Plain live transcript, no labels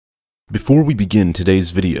Before we begin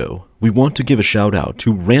today's video, we want to give a shout out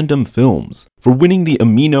to Random Films for winning the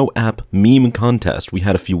Amino App meme contest we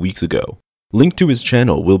had a few weeks ago. Link to his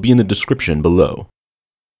channel will be in the description below.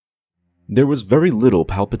 There was very little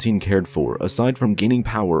Palpatine cared for aside from gaining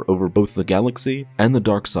power over both the galaxy and the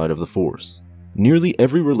dark side of the Force. Nearly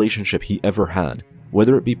every relationship he ever had,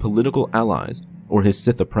 whether it be political allies or his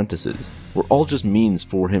Sith apprentices, were all just means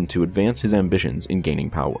for him to advance his ambitions in gaining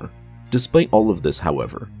power. Despite all of this,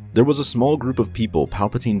 however, there was a small group of people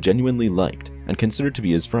Palpatine genuinely liked and considered to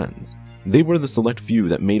be his friends. They were the select few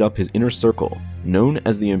that made up his inner circle, known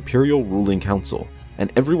as the Imperial Ruling Council,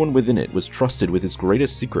 and everyone within it was trusted with his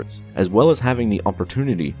greatest secrets, as well as having the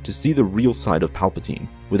opportunity to see the real side of Palpatine,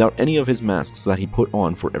 without any of his masks that he put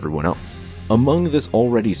on for everyone else. Among this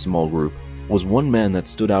already small group was one man that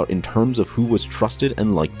stood out in terms of who was trusted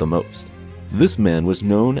and liked the most. This man was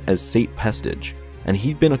known as Sate Pestage, and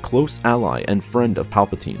he'd been a close ally and friend of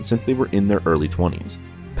Palpatine since they were in their early 20s.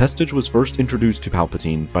 Pestage was first introduced to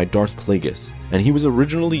Palpatine by Darth Plagueis, and he was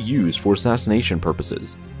originally used for assassination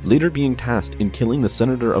purposes, later being tasked in killing the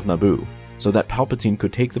Senator of Naboo, so that Palpatine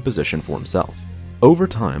could take the position for himself. Over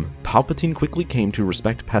time, Palpatine quickly came to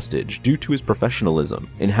respect Pestage due to his professionalism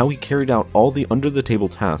in how he carried out all the under-the-table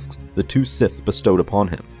tasks the two Sith bestowed upon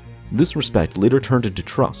him. This respect later turned into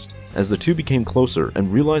trust, as the two became closer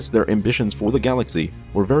and realized their ambitions for the galaxy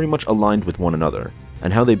were very much aligned with one another,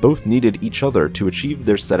 and how they both needed each other to achieve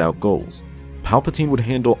their set-out goals. Palpatine would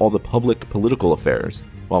handle all the public political affairs,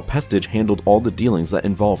 while Pestage handled all the dealings that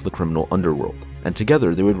involved the criminal underworld, and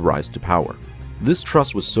together they would rise to power. This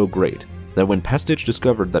trust was so great that when Pestage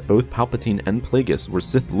discovered that both Palpatine and Plagueis were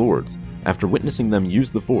Sith Lords, after witnessing them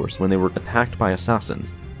use the Force when they were attacked by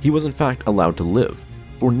assassins, he was in fact allowed to live.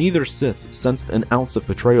 For neither Sith sensed an ounce of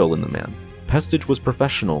betrayal in the man. Pestage was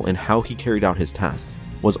professional in how he carried out his tasks,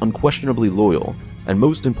 was unquestionably loyal, and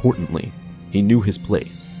most importantly, he knew his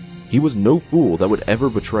place. He was no fool that would ever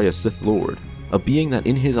betray a Sith Lord, a being that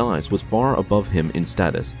in his eyes was far above him in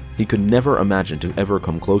status he could never imagine to ever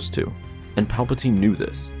come close to. And Palpatine knew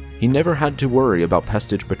this. He never had to worry about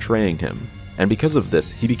Pestage betraying him, and because of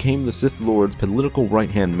this he became the Sith Lord's political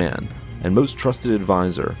right-hand man and most trusted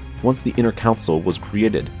advisor once the Inner Council was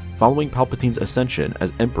created following Palpatine's ascension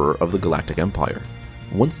as Emperor of the Galactic Empire.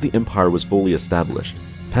 Once the Empire was fully established,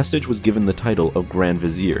 Pestage was given the title of Grand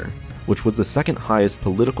Vizier, which was the second highest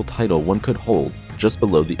political title one could hold, just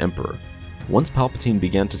below the Emperor. Once Palpatine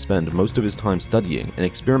began to spend most of his time studying and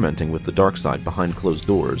experimenting with the dark side behind closed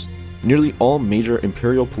doors, nearly all major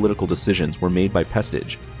Imperial political decisions were made by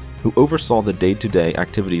Pestage, who oversaw the day-to-day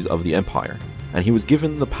activities of the Empire, and he was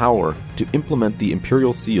given the power to implement the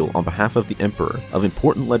Imperial Seal on behalf of the Emperor of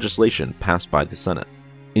important legislation passed by the Senate.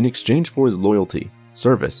 In exchange for his loyalty,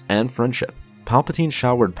 service, and friendship, Palpatine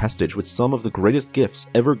showered Pestage with some of the greatest gifts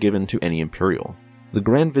ever given to any Imperial. The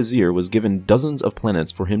Grand Vizier was given dozens of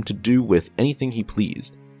planets for him to do with anything he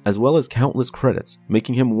pleased, as well as countless credits,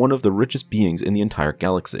 making him one of the richest beings in the entire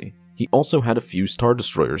galaxy. He also had a few Star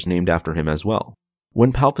Destroyers named after him as well.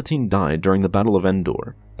 When Palpatine died during the Battle of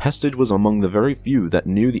Endor, Pestage was among the very few that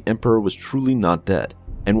knew the Emperor was truly not dead,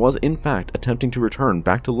 and was in fact attempting to return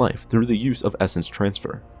back to life through the use of essence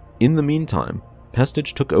transfer. In the meantime,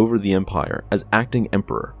 Pestage took over the Empire as acting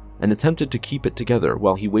Emperor, and attempted to keep it together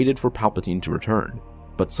while he waited for Palpatine to return.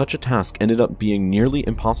 But such a task ended up being nearly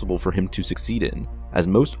impossible for him to succeed in, as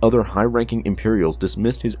most other high-ranking Imperials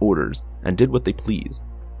dismissed his orders and did what they pleased,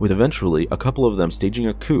 with eventually a couple of them staging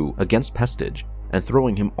a coup against Pestage and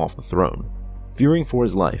throwing him off the throne. Fearing for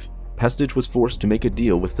his life, Pestage was forced to make a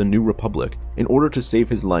deal with the New Republic in order to save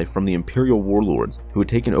his life from the Imperial warlords who had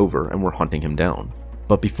taken over and were hunting him down.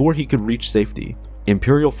 But before he could reach safety,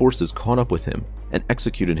 Imperial forces caught up with him and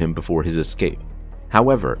executed him before his escape.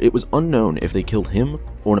 However, it was unknown if they killed him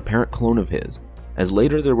or an apparent clone of his, as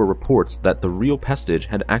later there were reports that the real Pestage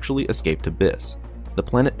had actually escaped to Biss, the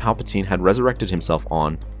planet Palpatine had resurrected himself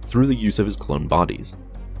on through the use of his clone bodies.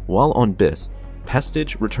 While on Biss,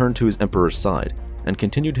 Pestage returned to his Emperor's side and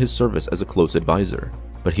continued his service as a close advisor,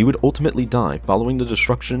 but he would ultimately die following the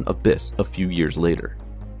destruction of Biss a few years later.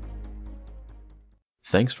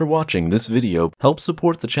 Thanks for watching this video. Help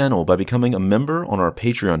support the channel by becoming a member on our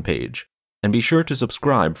Patreon page, and be sure to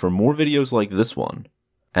subscribe for more videos like this one.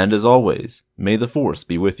 And as always, may the Force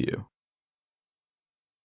be with you.